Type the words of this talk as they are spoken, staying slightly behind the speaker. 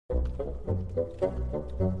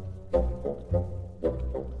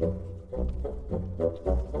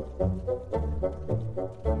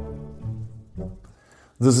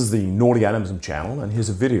This is the Nordic Animism channel, and here's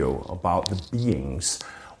a video about the beings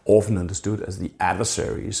often understood as the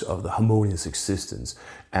adversaries of the harmonious existence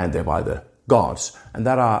and thereby the gods. And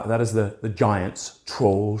that is the giants,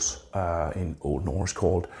 trolls, in Old Norse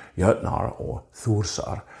called Jötnar or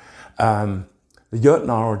Thursar. The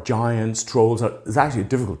Jötnar or giants, trolls, is actually a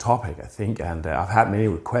difficult topic, I think, and I've had many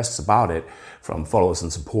requests about it from followers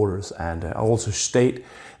and supporters, and I also state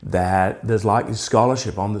that there's likely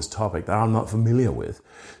scholarship on this topic that I'm not familiar with.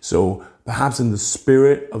 So perhaps in the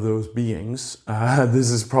spirit of those beings,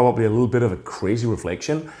 this is probably a little bit of a crazy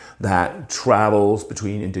reflection that travels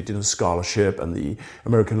between indigenous scholarship and the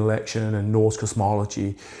American election and Norse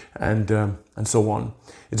cosmology and so on.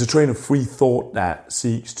 It's a train of free thought that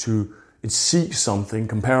seeks something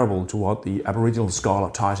comparable to what the Aboriginal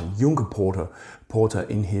scholar Tyson Porter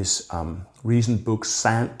in his recent book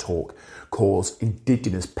Sand Talk calls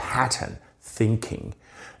indigenous pattern thinking,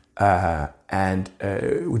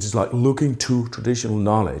 which is like looking to traditional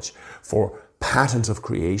knowledge for patterns of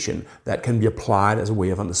creation that can be applied as a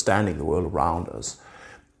way of understanding the world around us.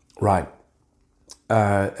 Right.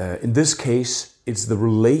 In this case, it's the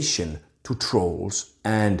relation to trolls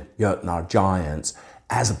and Jötnar giants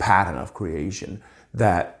as a pattern of creation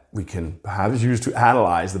that we can perhaps use to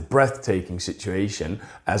analyze the breathtaking situation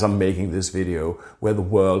as I'm making this video, where the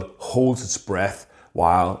world holds its breath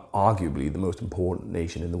while arguably the most important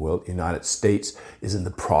nation in the world, the United States, is in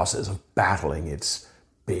the process of battling its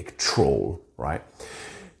big troll, right?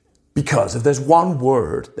 Because if there's one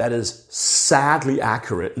word that is sadly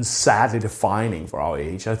accurate and sadly defining for our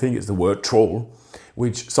age, I think it's the word troll,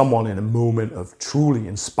 which someone in a moment of truly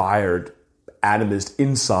inspired animist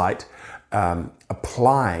insight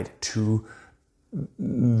applied to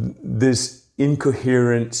this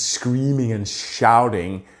incoherent screaming and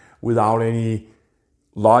shouting without any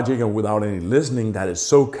logic and without any listening that is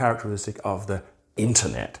so characteristic of the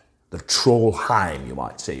internet, the trollheim, you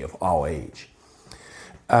might say, of our age.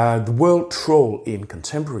 The word troll in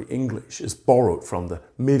contemporary English is borrowed from the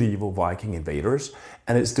medieval Viking invaders,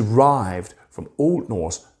 and it's derived from Old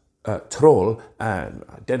Norse troll, an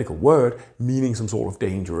identical word meaning some sort of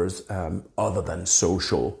dangerous other than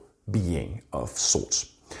social being of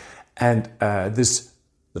sorts. And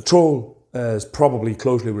the troll is probably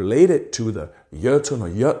closely related to the Jötun or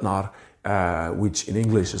Jötnar, which in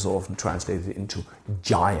English is often translated into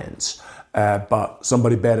giants. But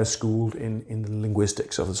somebody better schooled in the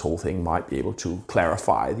linguistics of this whole thing might be able to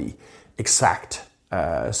clarify the exact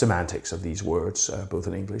semantics of these words, both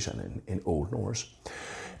in English and in Old Norse.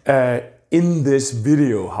 In this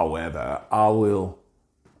video, however, I will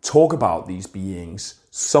talk about these beings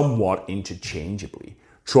somewhat interchangeably.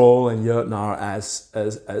 Troll and Jötnar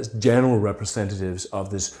as general representatives of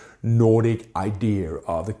this Nordic idea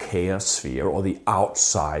of the chaos sphere, or the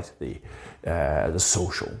outside the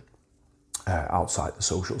social, outside the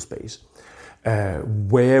social space,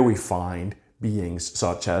 where we find beings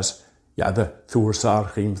such as the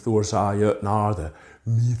Thursar, Thursar, Jötnar, the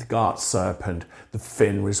Midgard serpent, the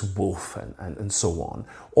Fenris wolf, and so on.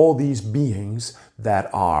 All these beings that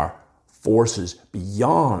are forces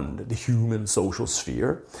beyond the human social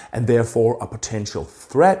sphere and therefore a potential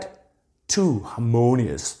threat to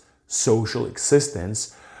harmonious social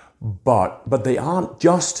existence, but they aren't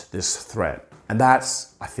just this threat, and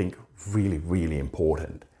that's, I think, really, really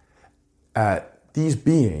important. These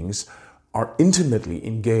beings are intimately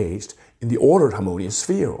engaged in the ordered harmonious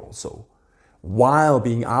sphere also, while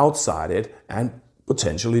being outside it and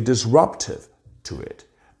potentially disruptive to it.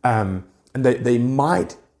 And they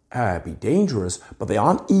might be dangerous, but they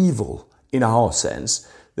aren't evil in our sense.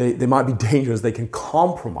 They might be dangerous, they can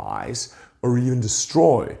compromise or even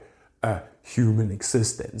destroy human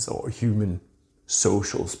existence or human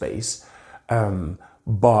social space.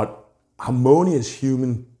 But harmonious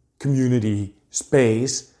human community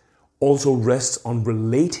space also rests on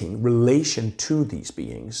relation to these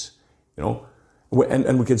beings, you know.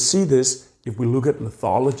 And we can see this if we look at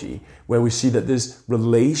mythology, where we see that this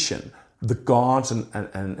relation, the gods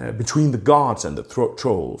and between the gods and the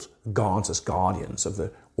trolls, gods as guardians of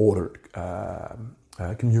the ordered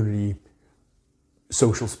community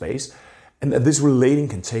social space, and that this relating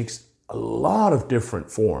can take a lot of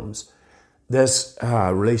different forms. There's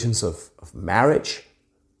relations of marriage,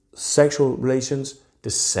 sexual relations,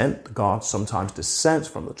 descent. The gods sometimes descend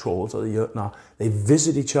from the trolls or the Jötnar. They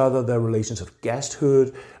visit each other. There are relations of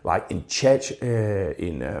guesthood, like in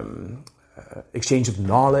exchange of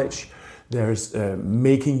knowledge. There's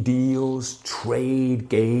making deals, trade,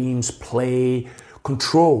 games, play,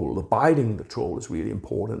 Control, the biding the troll is really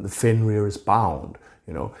important. The Fenrir is bound.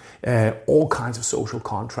 All kinds of social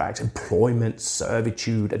contracts, employment,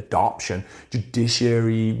 servitude, adoption,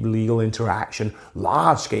 judiciary, legal interaction,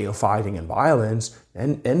 large-scale fighting and violence,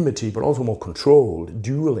 and enmity, but also more controlled,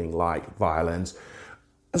 dueling-like violence.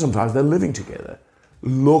 And sometimes they're living together.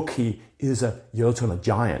 Loki is a Jotun, a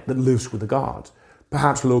giant that lives with the gods.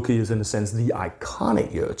 Perhaps Loki is, in a sense, the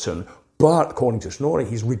iconic Jotun, but according to Snorri,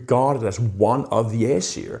 he's regarded as one of the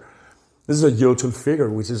Aesir. This is a Jotun figure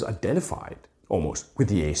which is identified almost with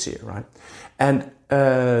the Aesir, right? And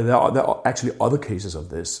there are actually other cases of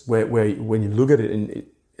this where when you look at it in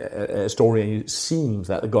a story, it seems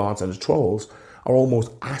that the gods and the trolls are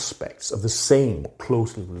almost aspects of the same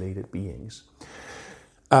closely related beings.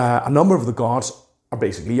 A number of the gods are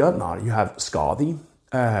basically Jotnar. You have Skadi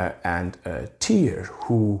and Tyr,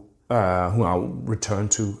 who I'll return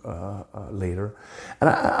to later. And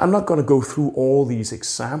I'm not going to go through all these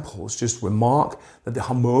examples, just remark that the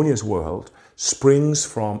harmonious world springs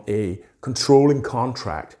from a controlling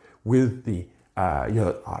contract with the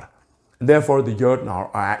Jotnar. And therefore, the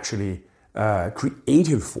Jotnar are actually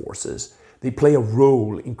creative forces. They play a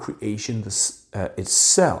role in creation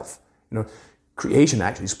itself. Creation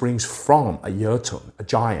actually springs from a Jotun, a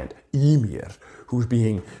giant, Ymir, who's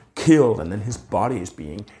being killed, and then his body is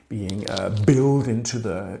being built into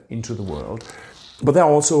the world. But there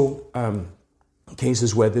are also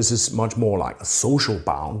cases where this is much more like a social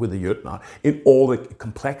bound with the Jotnar in all the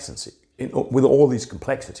complexity, with all these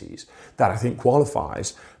complexities that I think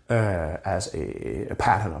qualifies as a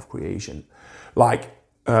pattern of creation. Like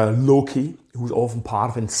Loki, who's often part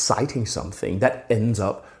of inciting something that ends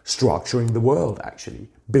up structuring the world, actually,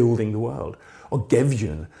 building the world. Or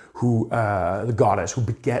Gevjun, who the goddess who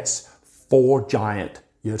begets 4 giant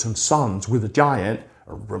Jotun sons with a giant,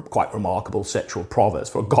 a quite remarkable sexual prowess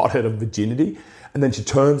for a godhead of virginity, and then she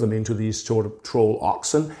turns them into these sort of troll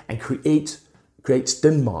oxen and creates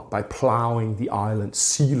Denmark by ploughing the island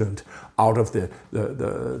Sealand out of the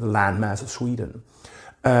landmass of Sweden.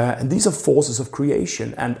 And these are forces of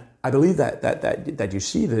creation, and I believe that you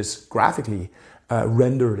see this graphically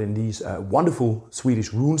rendered in these wonderful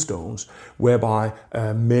Swedish runestones, whereby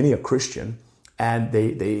many are Christian, and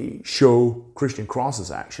they show Christian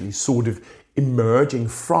crosses actually sort of emerging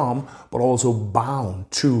from, but also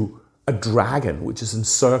bound to, a dragon which is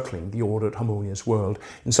encircling the ordered, harmonious world.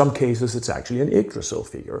 In some cases, it's actually an Yggdrasil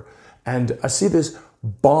figure. And I see this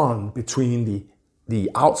bond between the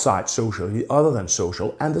outside social, the other than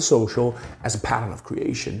social, and the social as a pattern of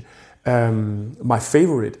creation. My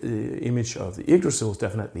favorite image of the Yggdrasil is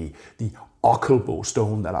definitely the Ockelbo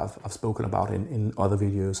stone that I've spoken about in other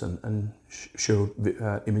videos and showed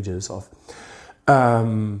images of.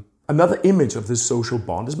 Another image of this social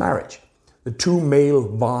bond is marriage. The 2 male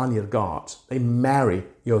Vanir gods, they marry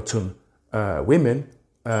Jotun women.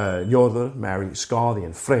 Njordr marries Skadi,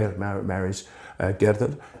 and Freyr marries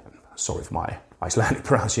Gerdr. Sorry for my Icelandic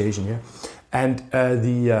pronunciation here. And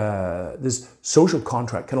this social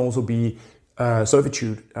contract can also be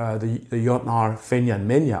servitude. The Jotnar, Fenja, and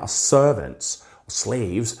Menja are servants, or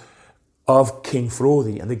slaves, of King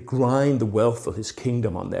Frodi, and they grind the wealth of his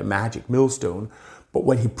kingdom on their magic millstone. But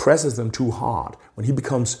when he presses them too hard, when he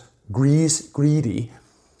becomes greedy,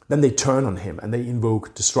 then they turn on him and they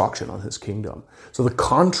invoke destruction on his kingdom. So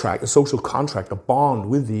the social contract, a bond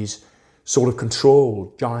with these sort of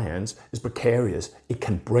controlled giants is precarious. It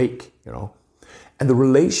can break, And the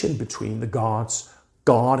relation between the gods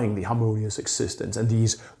guarding the harmonious existence and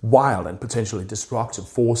these wild and potentially destructive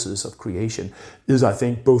forces of creation is, I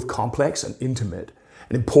think, both complex and intimate.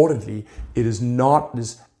 And importantly, it is not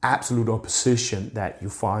this absolute opposition that you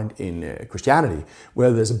find in Christianity,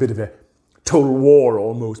 where there's a bit of a total war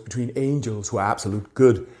almost between angels who are absolute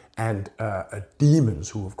good and demons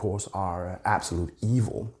who, of course, are absolute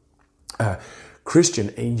evil.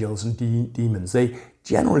 Christian angels and demons, they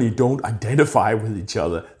generally don't identify with each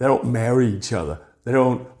other. They don't marry each other. They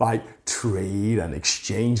don't trade and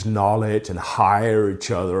exchange knowledge and hire each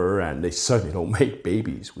other, and they certainly don't make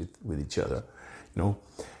babies with each other.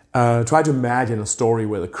 Try to imagine a story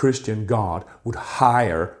where the Christian God would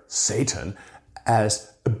hire Satan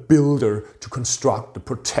as a builder to construct the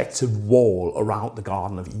protective wall around the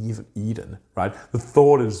Garden of Eden, right? The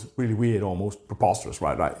thought is really weird, almost preposterous,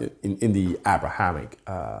 right? In the Abrahamic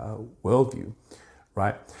worldview,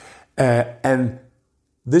 right? And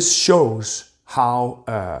this shows how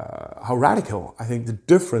radical I think the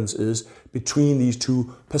difference is between these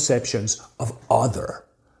two perceptions of other.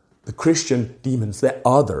 The Christian demons, they're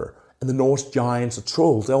other. And the Norse giants or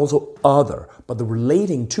trolls, they're also other. But the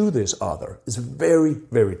relating to this other is very,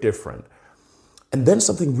 very different. And then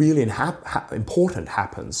something really important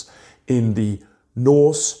happens in the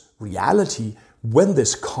Norse reality when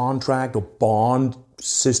this contract or bond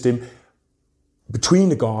system between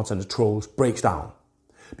the gods and the trolls breaks down.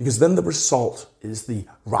 Because then the result is the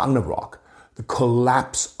Ragnarok, the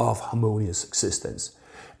collapse of harmonious existence.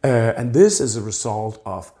 And this is a result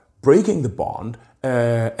of breaking the bond.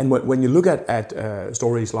 And when you look at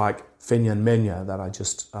stories like Fenja and Menja that I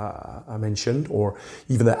just mentioned, or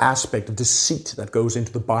even the aspect of deceit that goes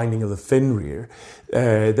into the binding of the Fenrir,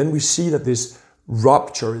 then we see that this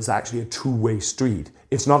rupture is actually a two-way street.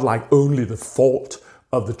 It's not like only the fault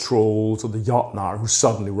of the trolls or the Jotnar who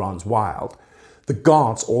suddenly runs wild. The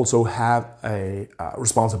gods also have a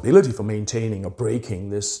responsibility for maintaining or breaking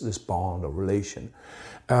this bond or relation.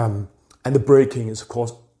 And the breaking is, of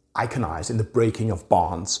course, iconized in the breaking of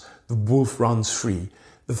bonds. The wolf runs free.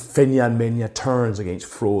 The Fenja and Menja turns against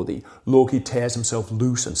Frodi. Loki tears himself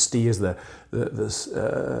loose and steers the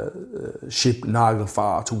ship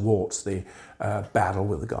Naglfar towards the battle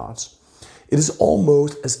with the gods. It is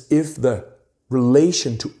almost as if the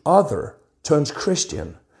relation to other turns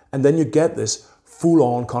Christian, and then you get this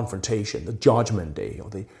full-on confrontation, the Judgment Day or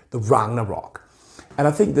the Ragnarok. And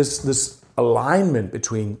I think this alignment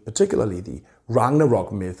between particularly the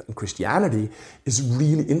Ragnarok myth and Christianity is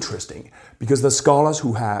really interesting, because the scholars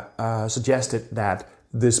who have suggested that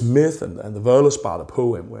this myth and the Völuspá, the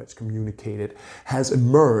poem where it's communicated, has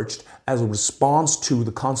emerged as a response to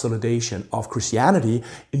the consolidation of Christianity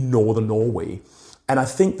in northern Norway. And I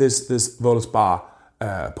think this Völuspá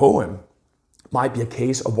poem might be a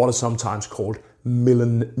case of what is sometimes called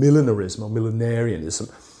millenarism or millenarianism.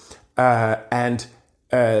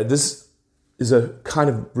 This is a kind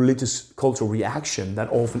of religious cultural reaction that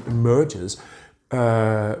often emerges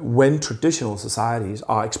when traditional societies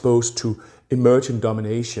are exposed to emergent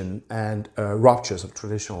domination and ruptures of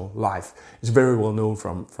traditional life. It's very well known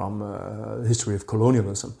from the history of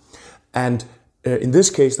colonialism. And in this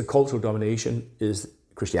case, the cultural domination is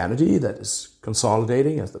Christianity that is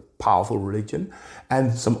consolidating as the powerful religion,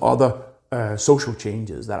 and some other social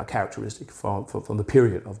changes that are characteristic from the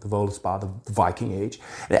period of the Völuspá, the Viking Age.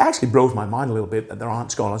 And it actually blows my mind a little bit that there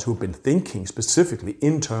aren't scholars who have been thinking specifically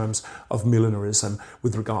in terms of millenarism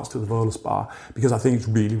with regards to the Völuspá, because I think it's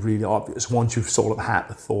really, really obvious once you've sort of had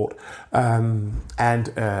the thought.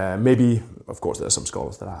 Maybe, of course, there are some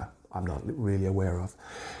scholars that I'm not really aware of.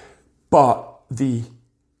 But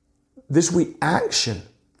this reaction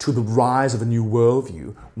to the rise of a new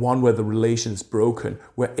worldview, one where the relation is broken,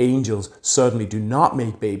 where angels certainly do not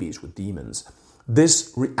make babies with demons.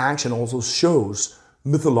 This reaction also shows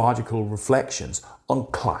mythological reflections on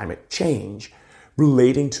climate change,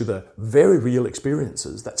 relating to the very real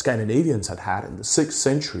experiences that Scandinavians had had in the 6th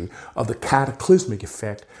century of the cataclysmic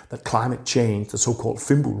effect that climate change, the so-called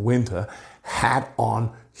Fimbul winter, had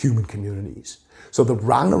on human communities. So the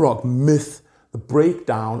Ragnarok myth, the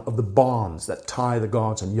breakdown of the bonds that tie the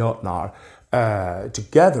gods and Jotnar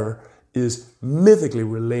together, is mythically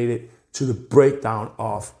related to the breakdown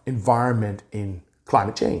of environment in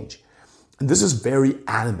climate change. And this is very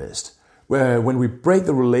animist, where when we break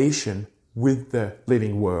the relation with the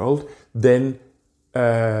living world, then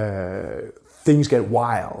things get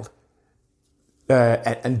wild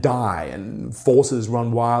and die, and forces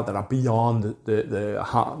run wild that are beyond the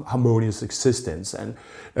harmonious existence. And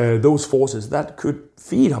those forces that could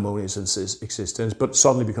feed harmonious existence, but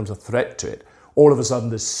suddenly becomes a threat to it. All of a sudden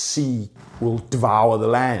the sea will devour the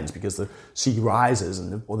lands because the sea rises,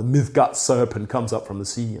 or the Midgard serpent comes up from the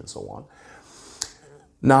sea and so on.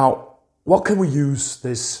 Now, what can we use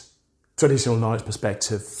this traditional knowledge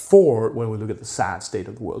perspective for when we look at the sad state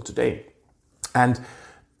of the world today? And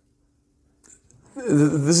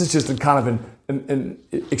this is just a kind of an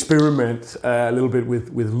experiment a little bit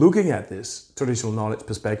with looking at this traditional knowledge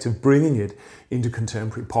perspective, bringing it into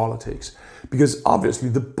contemporary politics. Because obviously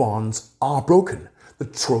the bonds are broken. The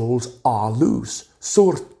trolls are loose.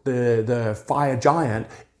 Surt, the fire giant,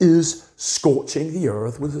 is scorching the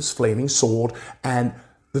earth with his flaming sword, and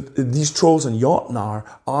these trolls and Jotnar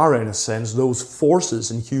are, in a sense, those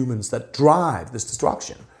forces in humans that drive this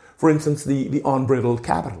destruction. For instance, the unbridled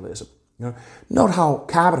capitalism. Note how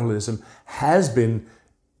capitalism has been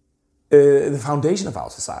the foundation of our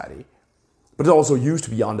society, but it also used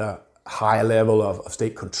to be under higher level of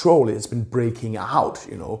state control. It's been breaking out,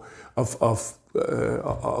 of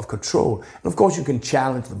control. And of course, you can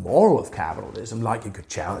challenge the moral of capitalism, like you could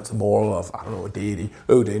challenge the moral of, a deity,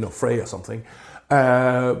 Odin or Frey or something.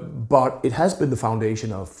 But it has been the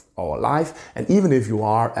foundation of our life. And even if you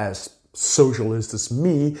are as socialist as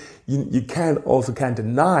me, you can't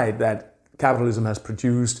deny that capitalism has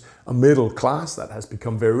produced a middle class that has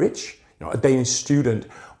become very rich. A Danish student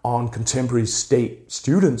on contemporary state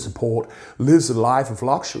student support lives a life of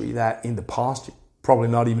luxury that in the past probably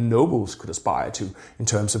not even nobles could aspire to in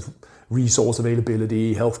terms of resource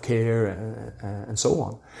availability, healthcare, and so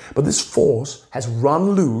on. But this force has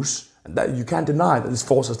run loose, and that you can't deny that this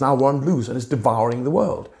force has now run loose and is devouring the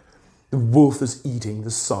world. The wolf is eating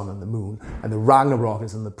the sun and the moon, and the Ragnarok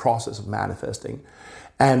is in the process of manifesting.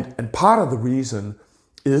 And part of the reason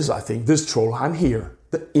is, I think, this Trollheim here,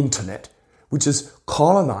 the internet, which is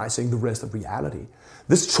colonizing the rest of reality.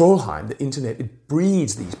 This Trollheim, the internet, it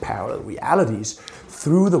breeds these parallel realities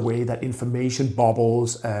through the way that information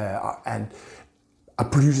bubbles and are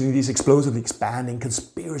producing these explosively expanding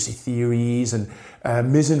conspiracy theories and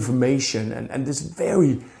misinformation and this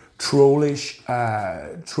very trollish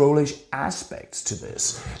aspects to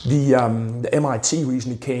this. The MIT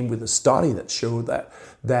recently came with a study that showed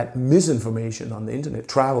that misinformation on the internet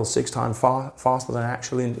travels 6 times faster than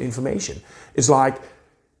actual information. It's like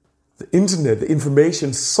the internet, the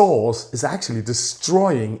information source, is actually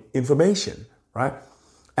destroying information, right?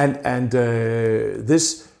 And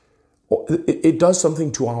this it does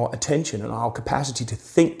something to our attention and our capacity to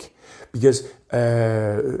think, because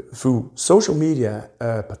through social media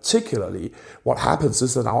particularly, what happens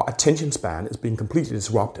is that our attention span is being completely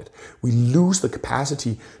disrupted. We lose the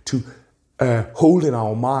capacity to hold in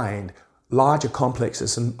our mind larger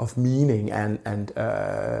complexes of meaning and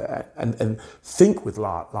think with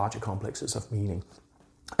larger complexes of meaning,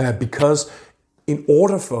 because in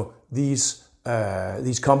order for these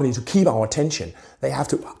companies to keep our attention, they have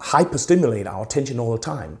to hyperstimulate our attention all the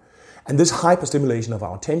time. And this hyperstimulation of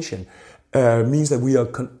our attention means that we are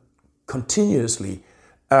continuously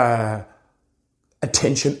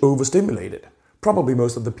attention overstimulated. Probably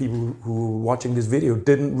most of the people who are watching this video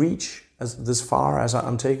didn't reach this far as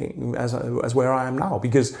I'm taking, as where I am now,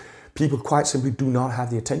 because people quite simply do not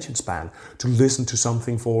have the attention span to listen to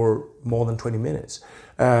something for more than 20 minutes.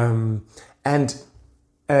 And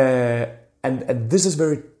this is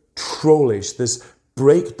very trollish, this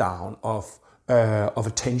breakdown of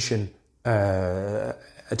attention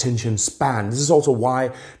span. This is also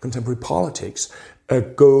why contemporary politics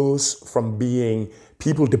goes from being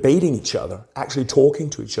people debating each other, actually talking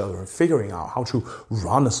to each other and figuring out how to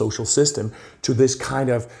run a social system, to this kind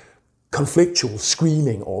of conflictual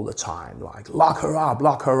screaming all the time, like lock her up,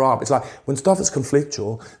 lock her up. It's like when stuff is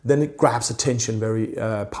conflictual, then it grabs attention very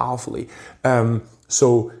powerfully. And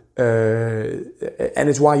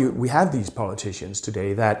it's why we have these politicians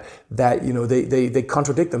today that they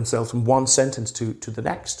contradict themselves from one sentence to the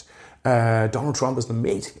next. Donald Trump is an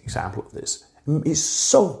amazing example of this. He's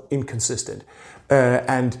so inconsistent.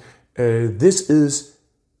 This is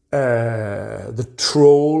the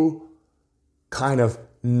troll kind of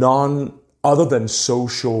other than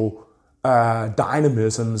social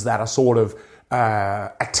dynamisms that are sort of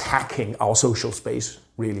attacking our social space,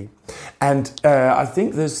 really. And I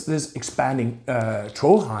think this expanding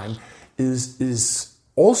Trollheim is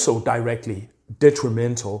also directly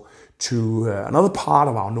detrimental to another part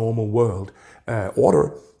of our normal world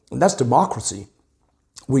order, and that's democracy,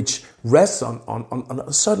 which rests on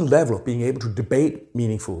a certain level of being able to debate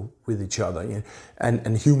meaningful with each other,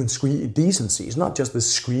 and human decency. It's not just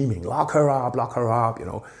this screaming, lock her up,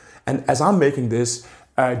 And as I'm making this,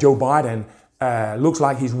 Joe Biden looks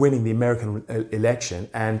like he's winning the American election,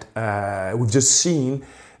 and we've just seen,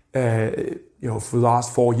 for the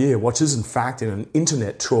last 4 years, what is in fact an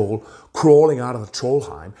internet troll crawling out of the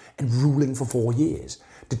Trollheim and ruling for 4 years,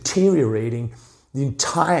 deteriorating the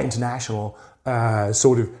entire international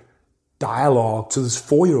sort of dialogue to this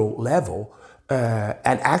 4-year-old level,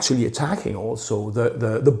 and actually attacking also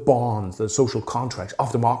the bonds, the social contracts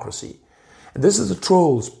of democracy. And this is the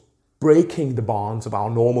trolls breaking the bonds of our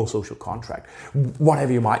normal social contract,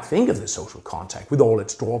 whatever you might think of this social contract, with all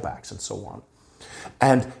its drawbacks and so on.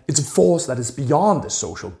 And it's a force that is beyond this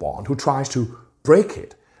social bond, who tries to break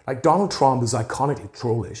it. Like Donald Trump is iconically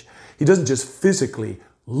trollish. He doesn't just physically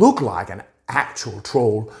look like an actual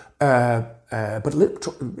troll, but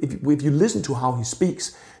if you listen to how he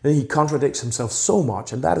speaks, then he contradicts himself so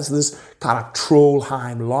much, and that is this kind of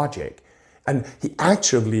Trollheim logic. And he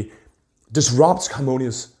actually disrupts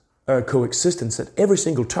harmonious coexistence at every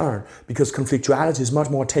single turn, because conflictuality is much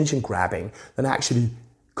more attention-grabbing than actually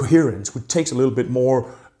coherence, which takes a little bit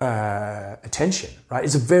more attention, right?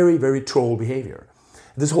 It's a very, very troll behavior.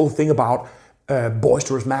 This whole thing about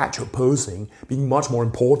boisterous macho posing being much more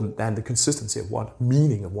important than the consistency of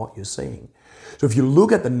meaning of what you're saying. So if you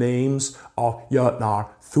look at the names of Jötnar,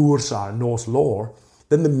 Thursar, Norse lore,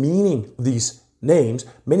 then the meaning of these names,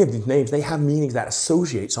 many of these names, they have meanings that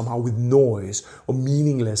associate somehow with noise or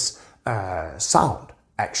meaningless sound,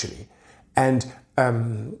 actually. And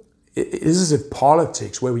this is if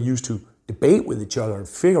politics, where we used to debate with each other and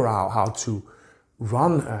figure out how to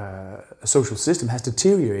run a social system, has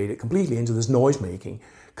deteriorated completely into this noise-making,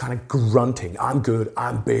 kind of grunting. I'm good,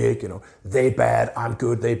 I'm big, they bad, I'm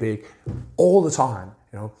good, they big, all the time,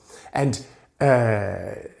 And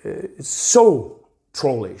it's so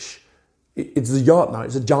trollish. It's the Jotnar,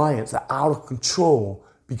 it's the giants that are out of control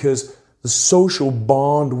because the social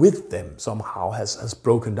bond with them somehow has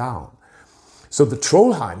broken down. So the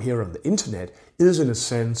Trollheim here on the internet is in a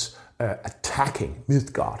sense attacking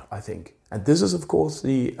Midgard, I think. And this is of course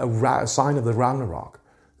a sign of the Ragnarok,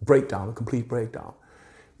 breakdown, a complete breakdown.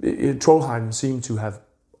 Trollheim seems to have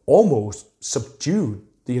almost subdued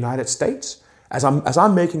the United States. As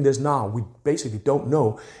I'm making this now, we basically don't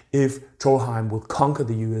know if Trollheim will conquer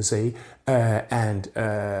the USA and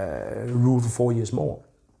rule for 4 years more.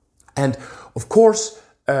 And of course,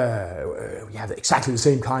 we have exactly the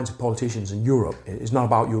same kinds of politicians in Europe. It's not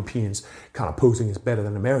about Europeans kind of posing as better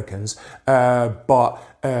than Americans, but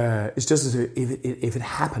it's just as if it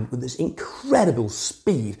happened with this incredible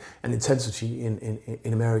speed and intensity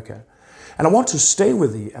in America. And I want to stay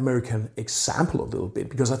with the American example a little bit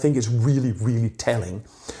because I think it's really, really telling.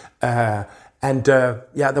 There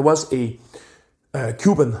was a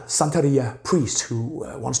Cuban Santeria priest who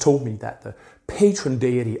once told me that the patron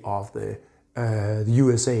deity of the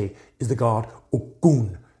USA is the god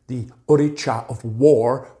Ogun, the Orisha of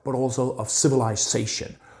war, but also of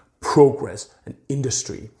civilization, progress, and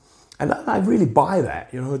industry. And I really buy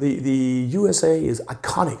that. The USA is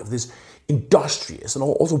iconic of this industrious and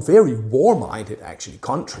also very war-minded, actually,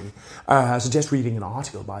 country. I suggest reading an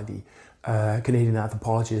article by the Canadian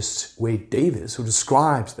anthropologist Wade Davis, who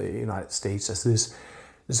describes the United States as this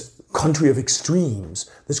country of extremes,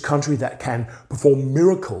 this country that can perform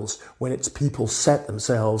miracles when its people set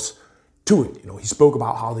themselves to it. He spoke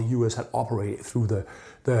about how the US had operated through the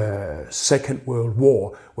Second World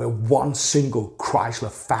War, where one single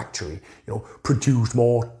Chrysler factory, produced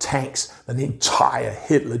more tanks than the entire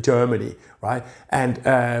Hitler Germany, right? And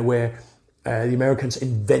where the Americans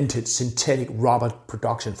invented synthetic rubber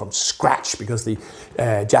production from scratch because the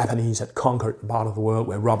Japanese had conquered a part of the world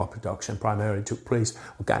where rubber production primarily took place,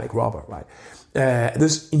 organic rubber, right?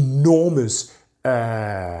 This enormous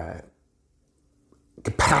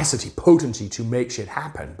capacity, potency to make shit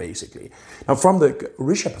happen, basically. Now, from the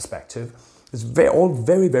Orisha perspective, it's all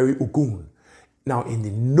very, very Ogun. Now, in the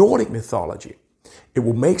Nordic mythology, it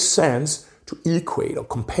will make sense to equate or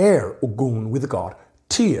compare Ogun with the god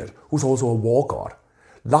Tyr, who's also a war god.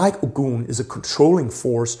 Like Ogun is a controlling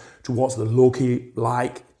force towards the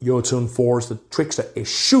Loki-like Jotun force, the trickster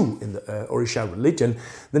Eshu in the Orisha religion,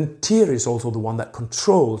 then Tyr is also the one that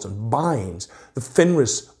controls and binds the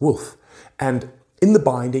Fenris wolf. And in the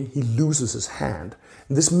binding, he loses his hand.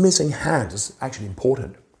 And this missing hand is actually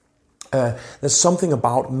important. There's something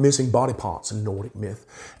about missing body parts in Nordic myth.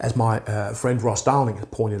 As my friend Ross Downing has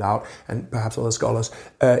pointed out, and perhaps other scholars,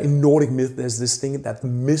 in Nordic myth there's this thing that the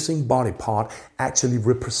missing body part actually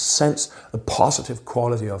represents the positive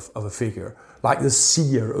quality of a figure. Like the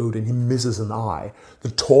seer Odin, he misses an eye.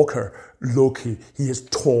 The talker Loki, he has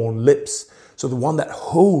torn lips. So the one that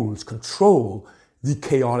holds control, the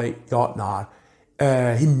chaotic Jotnar,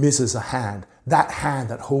 he misses a hand. That hand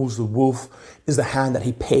that holds the wolf is the hand that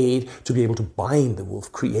he paid to be able to bind the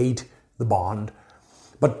wolf, create the bond.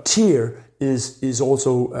 But Tyr is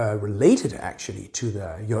also related actually to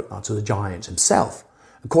the Jotnar, to the giant himself.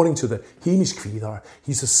 According to the Hymiskvidar,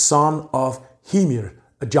 he's the son of Hymir,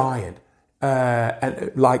 a giant.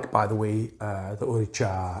 And like, by the way, the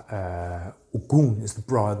Orisha Ogun is the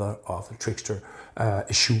brother of the trickster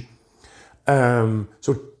Eshu.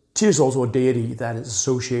 So Tyr is also a deity that is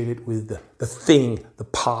associated with the thing, the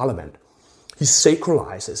parliament. He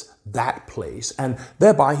sacralizes that place, and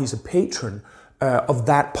thereby he's a patron of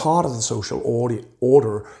that part of the social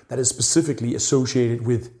order that is specifically associated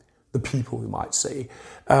with the people, we might say.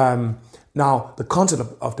 Now, the concept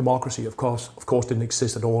of democracy, of course, didn't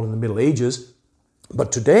exist at all in the Middle Ages,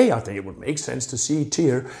 but today I think it would make sense to see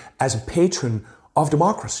Tyr as a patron of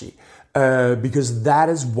democracy, because that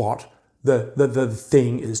is what the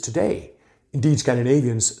thing is today. Indeed,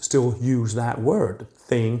 Scandinavians still use that word,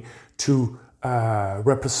 thing, to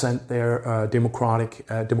represent their democratic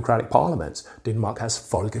parliaments. Denmark has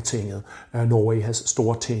Folketinget, Norway has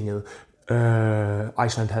Stortinget,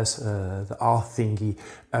 Iceland has the Alþingi,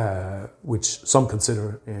 which some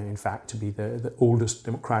consider, in fact, to be the oldest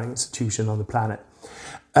democratic institution on the planet.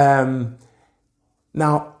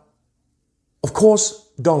 Now, of course,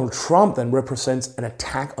 Donald Trump then represents an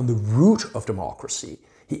attack on the root of democracy.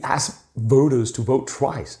 He asks voters to vote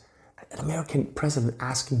twice. An American president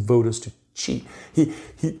asking voters to cheat. He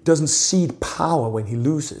doesn't cede power when he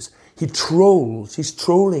loses. He trolls. He's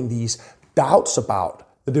trolling these doubts about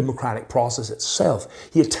the democratic process itself.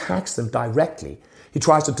 He attacks them directly. He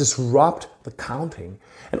tries to disrupt the counting.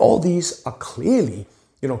 And all these are clearly,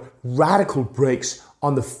 radical breaks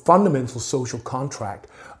on the fundamental social contract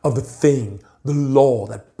of the law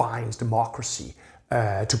that binds democracy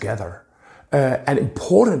together. And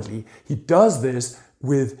importantly, he does this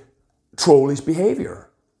with trollish behavior.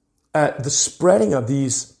 The spreading of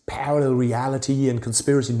these parallel reality and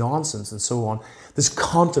conspiracy nonsense and so on, this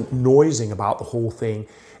constant noising about the whole thing.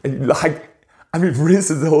 And for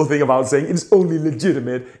instance, the whole thing about saying it's only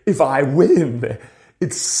legitimate if I win.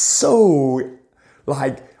 It's so,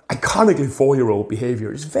 iconically 4-year-old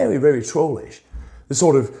behavior. It's very, very trollish. The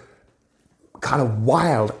sort of kind of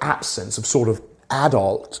wild absence of sort of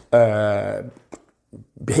adult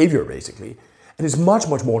behavior, basically. And it's much,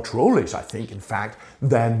 much more trollish, I think, in fact,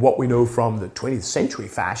 than what we know from the 20th century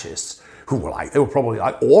fascists, who were probably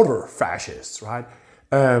order fascists, right?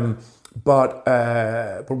 But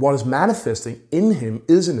what is manifesting in him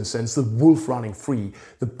is, in a sense, the wolf running free,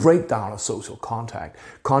 the breakdown of social contract,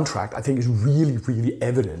 I think, is really, really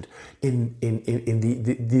evident in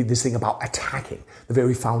this thing about attacking the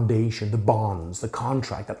very foundation, the bonds, the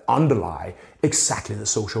contract that underlie exactly the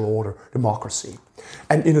social order, democracy.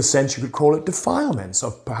 And in a sense, you could call it defilements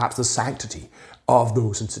of perhaps the sanctity of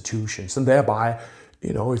those institutions. And thereby,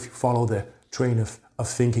 if you follow the train of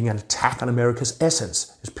thinking, an attack on America's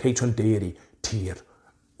essence, his patron deity, Tyr,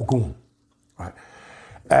 right?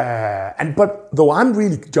 But though I'm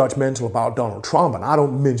really judgmental about Donald Trump, and I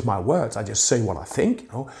don't mince my words, I just say what I think,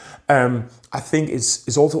 I think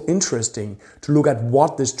it's also interesting to look at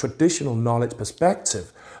what this traditional knowledge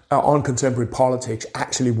perspective on contemporary politics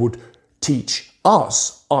actually would teach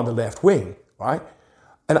us on the left wing, right?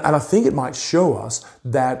 And I think it might show us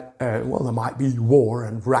that, there might be war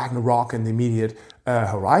and Ragnarok in the immediate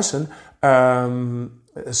horizon.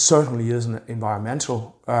 There certainly is an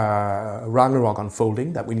environmental Ragnarok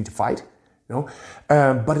unfolding that we need to fight,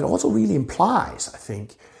 but it also really implies, I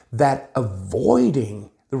think, that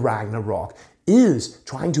avoiding the Ragnarok is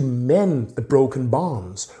trying to mend the broken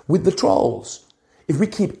bonds with the trolls. If we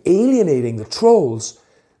keep alienating the trolls,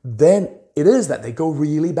 then it is that they go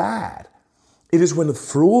really bad. It is when the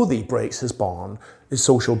Frothy breaks his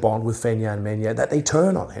social bond with Fenya and Menya, that they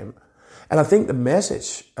turn on him. And I think the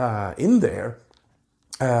message in there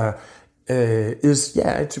is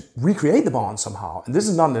to recreate the bond somehow. And this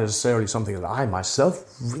is not necessarily something that I myself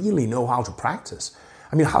really know how to practice.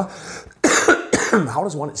 I mean, how how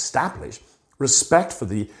does one establish respect for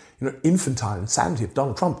the infantile insanity of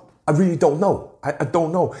Donald Trump? I really don't know. I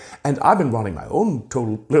don't know. And I've been running my own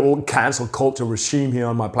total little cancel culture regime here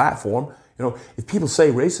on my platform. If people say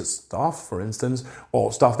racist stuff, for instance,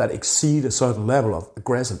 or stuff that exceed a certain level of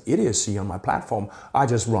aggressive idiocy on my platform, I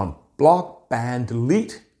just run block, ban,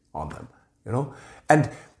 delete on them, And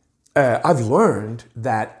I've learned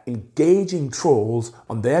that engaging trolls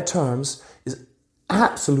on their terms is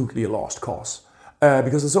absolutely a lost cause,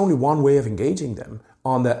 because there's only one way of engaging them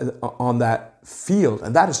on that field,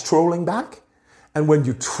 and that is trolling back. And when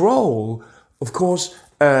you troll, of course,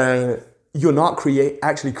 you're not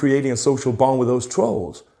actually creating a social bond with those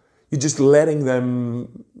trolls. You're just letting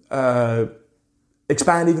them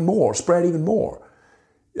expand even more, spread even more,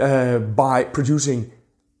 by producing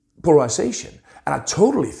polarization. And I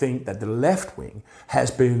totally think that the left wing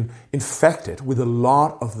has been infected with a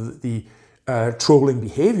lot of the trolling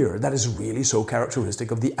behavior that is really so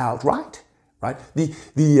characteristic of the alt-right, right?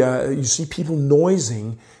 You see people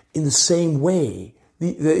noising in the same way.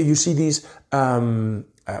 You see these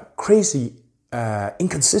crazy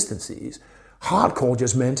inconsistencies, hardcore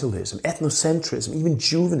judgmentalism, ethnocentrism, even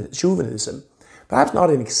chauvinism, perhaps not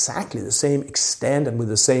in exactly the same extent and with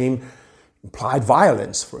the same implied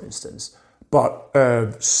violence, for instance, but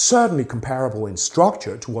certainly comparable in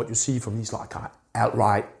structure to what you see from these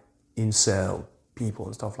alt-right incel people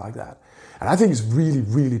and stuff like that. And I think it's really,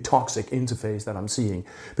 really toxic interface that I'm seeing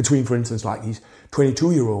between, for instance, these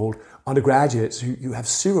 22-year-old undergraduates who have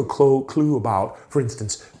zero clue about, for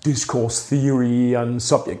instance, discourse theory and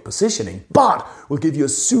subject positioning, but will give you a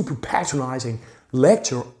super patronizing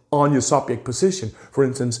lecture on your subject position. For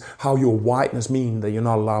instance, how your whiteness means that you're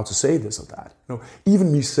not allowed to say this or that.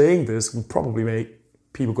 Even me saying this would probably make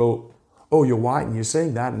people go, "Oh, you're white and you're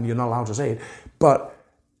saying that and you're not allowed to say it." But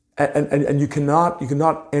and you cannot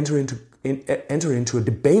enter into a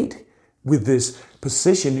debate with this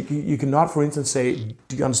position. You cannot, for instance, say,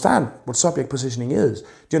 do you understand what subject positioning is? Do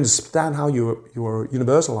you understand how you're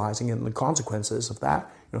universalizing and the consequences of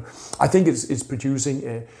that? I think it's producing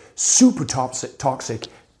a super toxic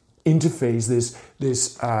interface,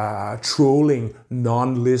 this trolling,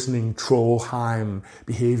 non-listening trollheim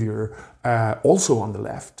behavior, also on the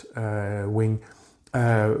left wing,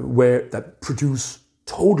 where that produce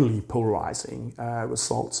totally polarizing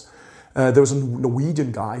results. There was a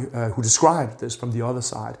Norwegian guy who described this from the other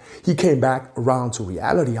side. He came back around to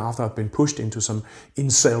reality after I've been pushed into some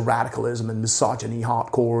incel radicalism and misogyny,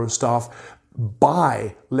 hardcore stuff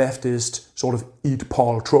by leftist sort of eat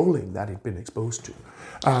Paul trolling that he'd been exposed to.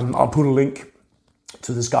 I'll put a link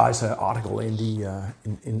to this guy's article in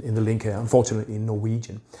the link here, unfortunately in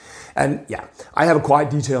Norwegian. And yeah, I have a quite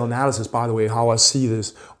detailed analysis, by the way, how I see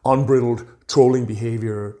this unbridled trolling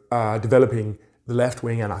behavior developing the left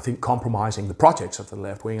wing, and I think compromising the projects of the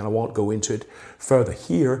left wing, and I won't go into it further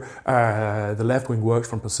here. The left wing works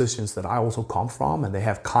from positions that I also come from, and they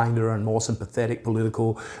have kinder and more sympathetic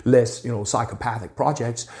political, less psychopathic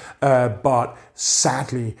projects. But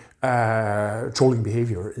sadly, trolling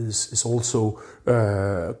behavior is also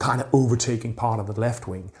kind of overtaking part of the left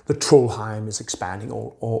wing. The trollheim is expanding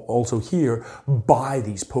also here by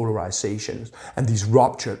these polarizations and these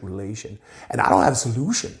ruptured relations. And I don't have a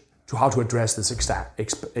solution to how to address this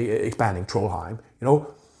expanding trollheim,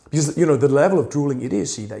 because the level of drooling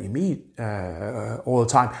idiocy that you meet all the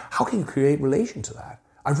time. How can you create relation to that?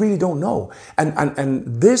 I really don't know.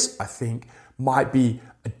 And this, I think, might be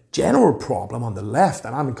a general problem on the left,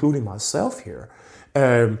 and I'm including myself here.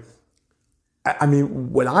 I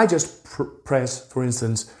mean, when I just press, for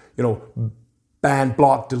instance, ban,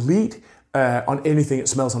 block, delete on anything that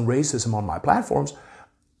smells on racism on my platforms,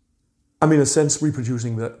 I'm in a sense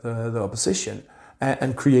reproducing the opposition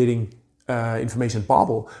and creating information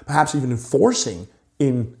bubble, perhaps even enforcing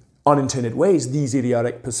in unintended ways these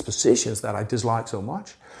idiotic positions that I dislike so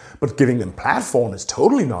much. But giving them platform is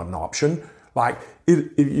totally not an option. Like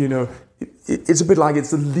it's a bit like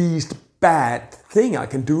it's the least bad thing I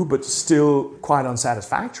can do, but still quite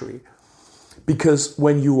unsatisfactory. Because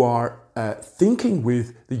when you are thinking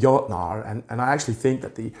with the Jotnar, and I actually think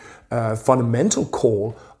that the fundamental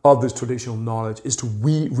call of this traditional knowledge is to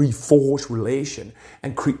reforge relation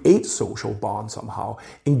and create social bonds somehow,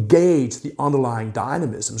 engage the underlying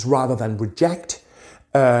dynamisms rather than reject.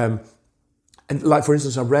 And like, for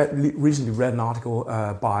instance, I recently read an article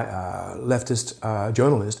by a leftist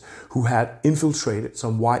journalist who had infiltrated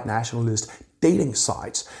some white nationalist dating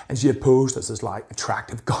sites, and she had posed as this like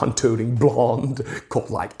attractive gun-toting blonde called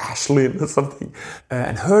like Ashlyn or something.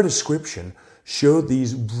 And her description showed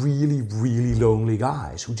these really, really lonely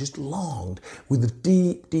guys who just longed with a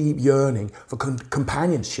deep, deep yearning for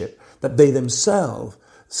companionship that they themselves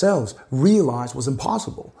realized was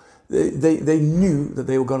impossible. They knew that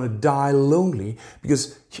they were going to die lonely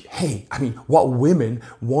because, hey, I mean, what women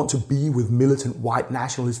want to be with militant white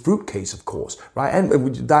nationalist fruitcakes, of course, right?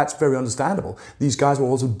 And that's very understandable. These guys were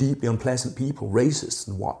also deeply unpleasant people, racists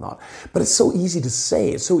and whatnot. But it's so easy to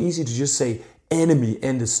say. It's so easy to just say, enemy,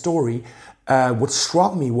 end of story. What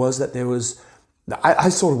struck me was that there was, I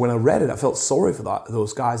sort of, when I read it, I felt sorry for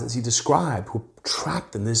those guys as he described, who were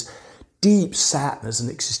trapped in this deep sadness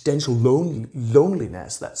and existential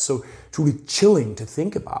loneliness that's so truly chilling to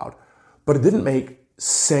think about. But it didn't make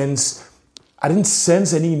sense. I didn't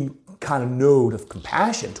sense any kind of note of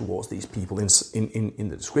compassion towards these people in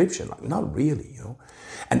the description. Like, not really,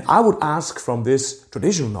 And I would ask from this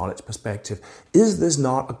traditional knowledge perspective, is this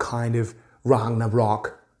not a kind of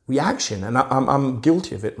Ragnarok reaction? And I'm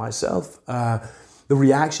guilty of it myself. The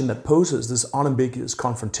reaction that poses this unambiguous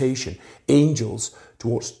confrontation, angels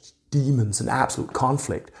towards demons and absolute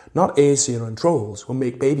conflict, not Aesir and trolls who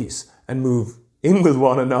make babies and move in with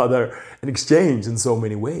one another and exchange in so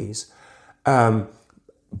many ways.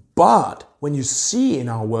 But when you see in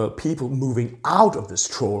our world people moving out of this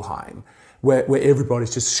trollheim, where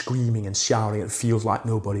everybody's just screaming and shouting, it feels like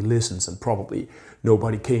nobody listens, and probably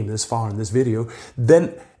nobody came this far in this video,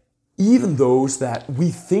 then even those that we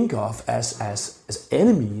think of as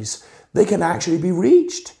enemies, they can actually be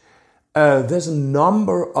reached. There's a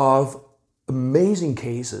number of amazing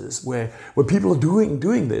cases where people are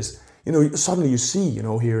doing this. Suddenly you see,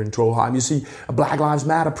 here in Trollheim, you see a Black Lives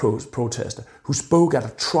Matter protester who spoke at a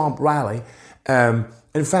Trump rally.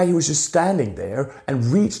 In fact, he was just standing there and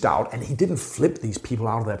reached out, and he didn't flip these people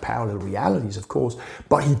out of their parallel realities, of course,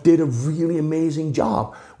 but he did a really amazing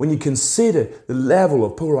job when you consider the level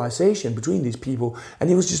of polarization between these people. And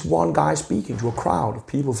he was just one guy speaking to a crowd of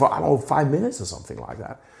people for, 5 minutes or something like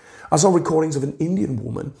that. I saw recordings of an Indian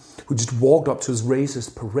woman who just walked up to this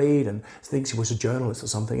racist parade and thinks she was a journalist or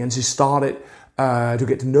something, and she started to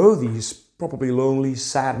get to know these probably lonely,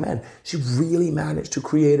 sad men. She really managed to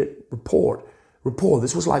create a rapport.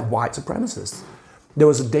 This was like white supremacists. There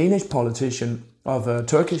was a Danish politician of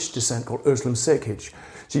Turkish descent called Özlem Sekic.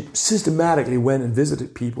 She systematically went and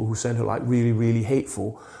visited people who sent her like really, really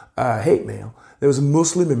hateful hate mail. There was a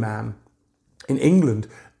Muslim imam in England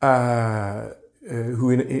who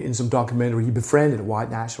in some documentary, he befriended white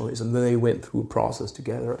nationalism. Then they went through a process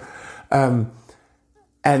together. And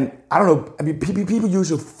I don't know, I mean, people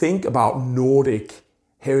usually think about Nordic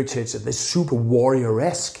heritage as this super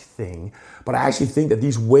warrior-esque thing, but I actually think that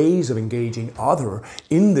these ways of engaging other,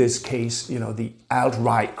 in this case, the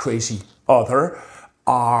alt-right crazy other,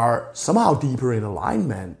 are somehow deeper in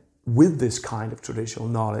alignment with this kind of traditional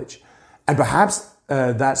knowledge. And perhaps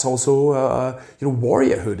that's also,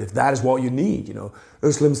 warriorhood, if that is what you need.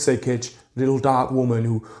 Özlem Sekic, little dark woman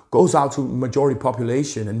who goes out to majority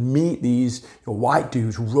population and meet these white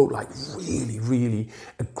dudes who wrote like really, really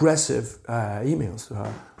aggressive emails to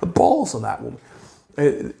her. The balls on that woman.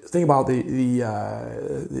 Think about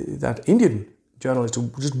that Indian journalist who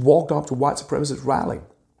just walked up to white supremacist rally,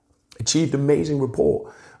 achieved amazing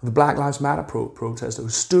rapport. The Black Lives Matter protester who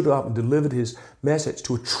stood up and delivered his message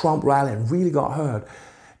to a Trump rally and really got heard.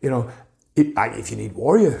 If you need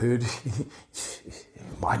warriorhood,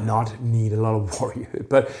 you might not need a lot of warriorhood,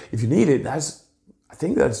 but if you need it, I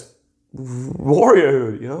think that's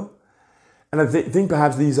warriorhood, And I think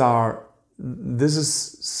perhaps this is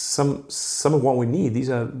some of what we need.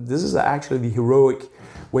 This is actually the heroic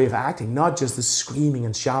way of acting, not just the screaming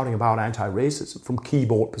and shouting about anti-racism from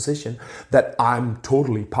keyboard position that I'm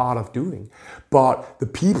totally part of doing, but the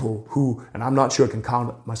people who, and I'm not sure I can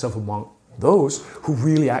count myself among those, who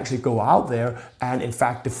really actually go out there and in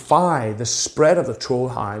fact defy the spread of the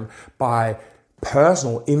Trollheim by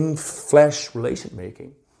personal in-flesh relation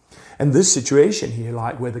making. And this situation here,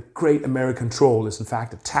 like where the great American troll is in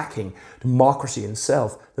fact attacking democracy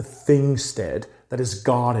itself, the thingstead that is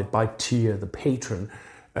guarded by Tyr, the patron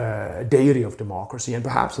deity of democracy and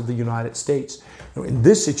perhaps of the United States. In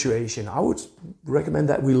this situation, I would recommend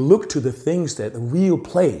that we look to the thingstead, the real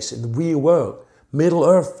place in the real world, Middle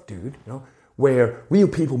Earth, dude, where real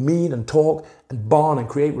people meet and talk and bond and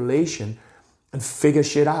create relation and figure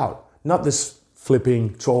shit out. Not this flipping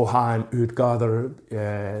Trollheim, Utgather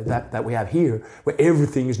that we have here, where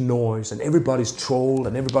everything is noise and everybody's trolled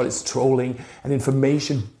and everybody's trolling and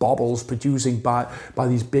information bubbles producing by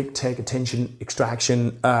these big tech attention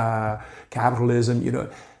extraction capitalism,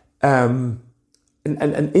 And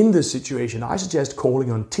in this situation, I suggest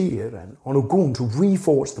calling on Tyr and on Ogun to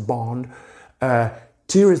reforge the bond.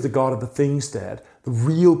 Tyr is the god of the thingstead, the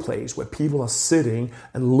real place where people are sitting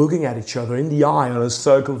and looking at each other in the eye on a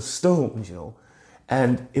circle of stones,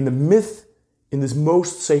 And in the myth, in this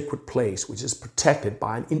most sacred place, which is protected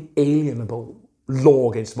by an inalienable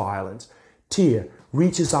law against violence, Tyr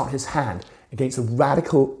reaches out his hand against a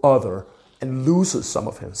radical other and loses some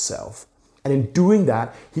of himself. And in doing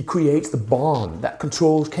that, he creates the bond that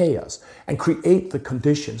controls chaos and creates the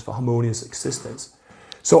conditions for harmonious existence.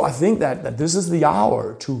 So I think that this is the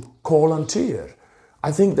hour to call on Tyr.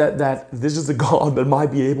 I think that this is the God that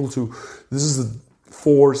might be able to, this is the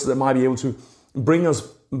force that might be able to bring us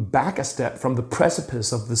back a step from the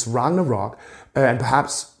precipice of this Ragnarok and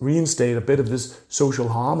perhaps reinstate a bit of this social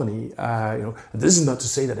harmony. This is not to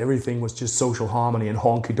say that everything was just social harmony and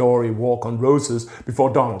honky-dory walk on roses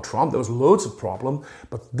before Donald Trump. There was loads of problems,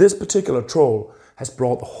 but this particular troll has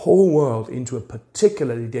brought the whole world into a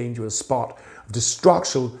particularly dangerous spot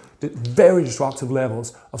of very destructive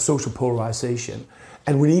levels of social polarization.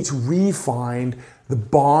 And we need to refine the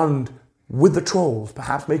bond with the trolls,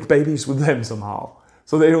 perhaps make babies with them somehow,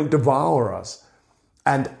 so they don't devour us.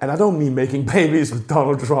 And I don't mean making babies with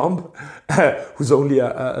Donald Trump, who's only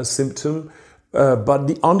a symptom, but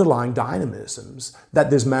the underlying dynamisms that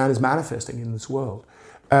this man is manifesting in this world.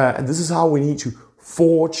 And this is how we need to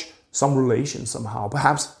forge some relations somehow,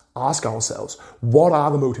 perhaps ask ourselves, what are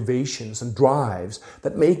the motivations and drives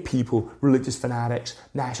that make people religious fanatics,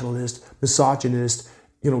 nationalists, misogynists,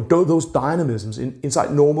 those dynamisms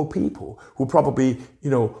inside normal people who are probably,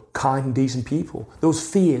 kind and decent people, those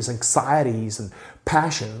fears, anxieties and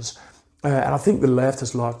passions. And I think the left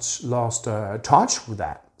has lost touch with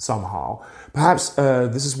that somehow. Perhaps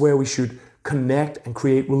this is where we should connect and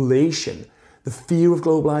create relation. The fear of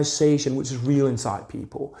globalization, which is real inside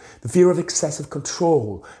people. The fear of excessive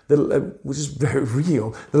control, which is very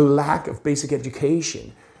real. The lack of basic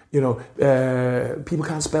education. People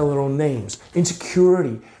can't spell their own names.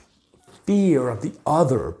 Insecurity, fear of the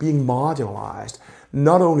other being marginalized,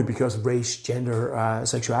 not only because of race, gender,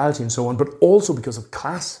 sexuality, and so on, but also because of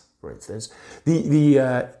class, for instance.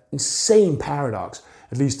 The insane paradox,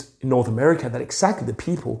 at least in North America, that exactly the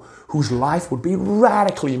people whose life would be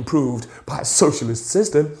radically improved by a socialist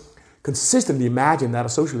system consistently imagine that a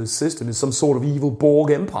socialist system is some sort of evil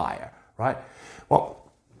Borg empire, right?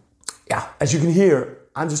 Well, yeah, as you can hear,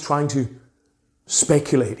 I'm just trying to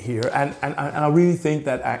speculate here, and I really think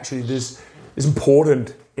that actually this is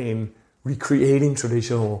important in recreating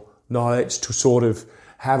traditional knowledge to sort of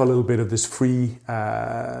have a little bit of this free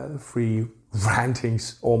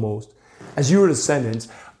rantings almost. As Euro descendants,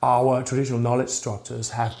 our traditional knowledge structures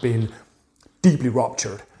have been deeply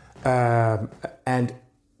ruptured, and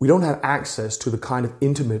we don't have access to the kind of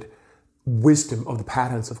intimate wisdom of the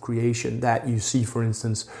patterns of creation that you see, for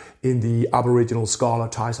instance, in the Aboriginal scholar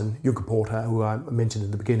Tyson Yunkaporta, who I mentioned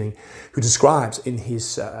in the beginning, who describes in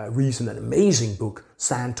his recent and amazing book,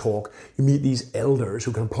 Sand Talk, you meet these elders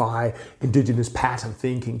who can apply indigenous pattern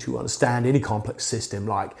thinking to understand any complex system,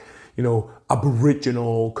 like,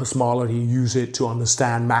 Aboriginal cosmology, use it to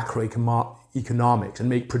understand macroeconomics and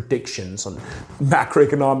make predictions on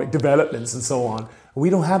macroeconomic developments and so on. We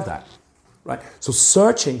don't have that. Right? So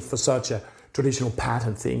searching for such a traditional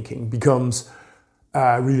pattern thinking becomes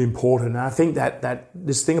really important. And I think that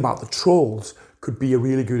this thing about the trolls could be a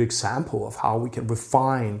really good example of how we can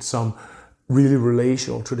refine some really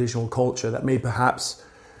relational traditional culture that may perhaps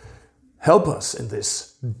help us in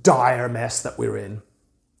this dire mess that we're in.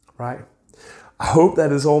 Right? I hope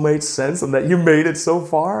that has all made sense and that you made it so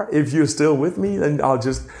far. If you're still with me, then I'll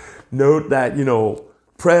just note that,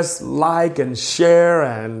 press like and share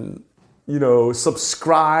and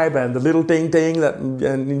subscribe and the little ding that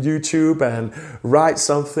in YouTube, and write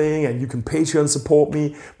something, and you can Patreon support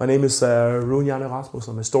me. My name is Rune Jan Erasmus.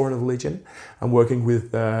 I'm a historian of religion. I'm working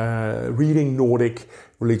with reading Nordic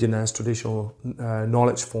religion as traditional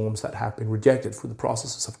knowledge forms that have been rejected through the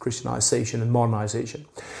processes of Christianization and modernization.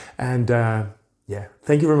 And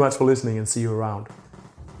thank you very much for listening, and see you around.